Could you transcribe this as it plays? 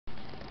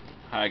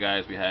Hi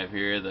guys, we have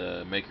here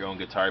the make your own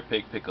guitar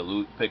pick a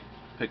loop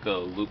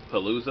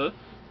Palooza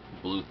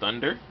Blue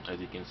Thunder. As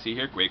you can see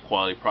here, great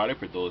quality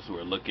product for those who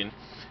are looking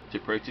to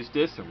purchase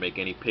this or make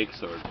any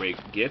picks or a great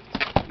gift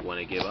you want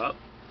to give out.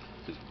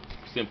 Just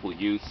simple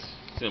use,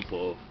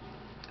 simple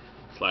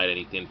slide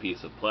any thin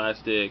piece of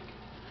plastic,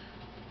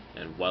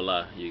 and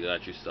voila, you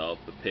got yourself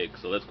the pick.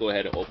 So let's go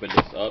ahead and open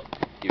this up,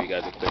 give you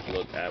guys a quick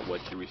look at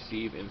what you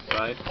receive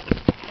inside.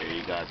 Here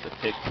you got the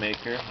pick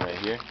maker right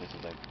here. This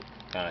is like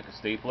kind of like a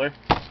stapler,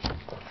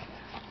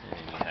 and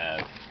then you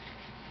have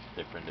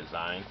different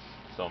designs,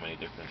 so many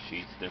different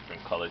sheets,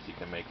 different colors you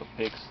can make of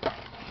picks,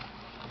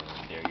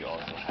 and there you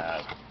also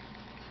have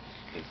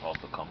this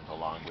also comes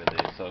along with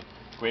it. So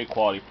great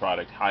quality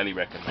product, highly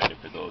recommended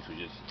for those who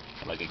just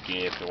like a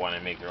gift or want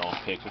to make their own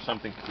picks or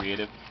something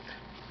creative.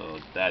 So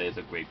that is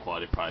a great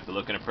quality product. If you're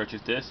looking to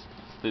purchase this,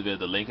 please visit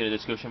the link in the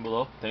description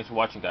below. Thanks for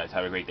watching guys,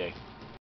 have a great day.